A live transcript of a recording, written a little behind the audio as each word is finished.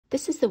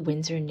This is the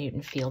Winsor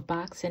Newton Field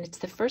Box, and it's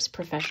the first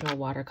professional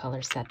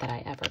watercolor set that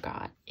I ever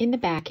got. In the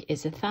back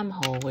is a thumb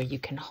hole where you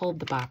can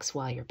hold the box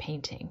while you're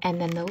painting, and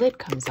then the lid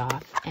comes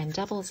off and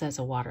doubles as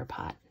a water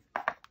pot.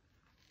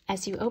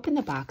 As you open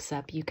the box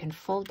up, you can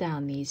fold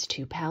down these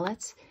two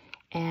pellets,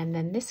 and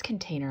then this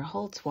container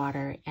holds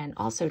water and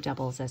also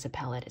doubles as a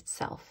pellet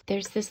itself.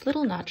 There's this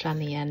little notch on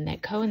the end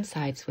that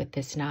coincides with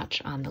this notch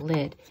on the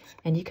lid,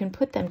 and you can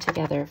put them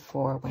together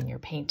for when you're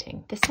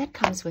painting. The set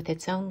comes with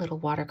its own little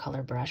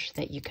watercolor brush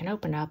that you can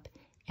open up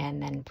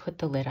and then put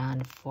the lid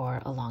on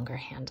for a longer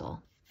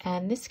handle.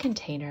 And this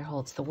container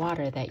holds the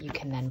water that you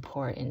can then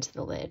pour into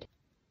the lid.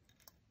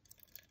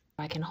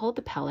 I can hold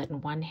the pellet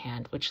in one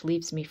hand, which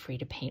leaves me free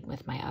to paint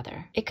with my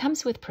other. It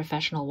comes with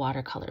professional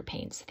watercolor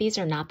paints. These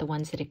are not the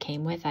ones that it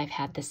came with. I've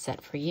had this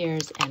set for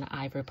years and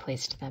I've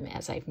replaced them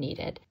as I've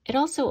needed. It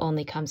also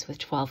only comes with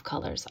 12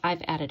 colors.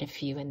 I've added a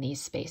few in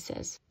these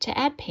spaces. To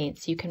add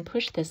paints, you can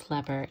push this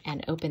lever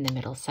and open the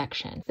middle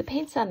section. The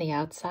paints on the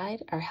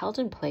outside are held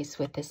in place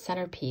with this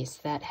centerpiece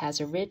that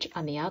has a ridge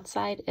on the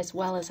outside as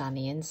well as on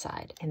the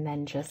inside. And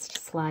then just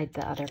slide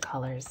the other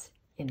colors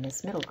in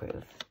this middle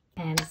groove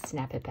and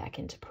snap it back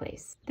into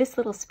place. This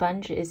little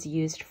sponge is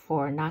used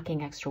for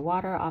knocking extra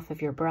water off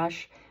of your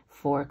brush,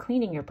 for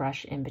cleaning your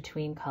brush in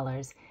between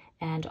colors,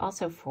 and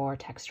also for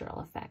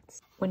textural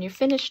effects. When you're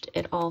finished,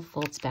 it all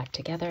folds back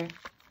together,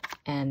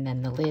 and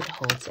then the lid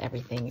holds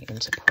everything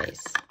into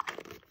place.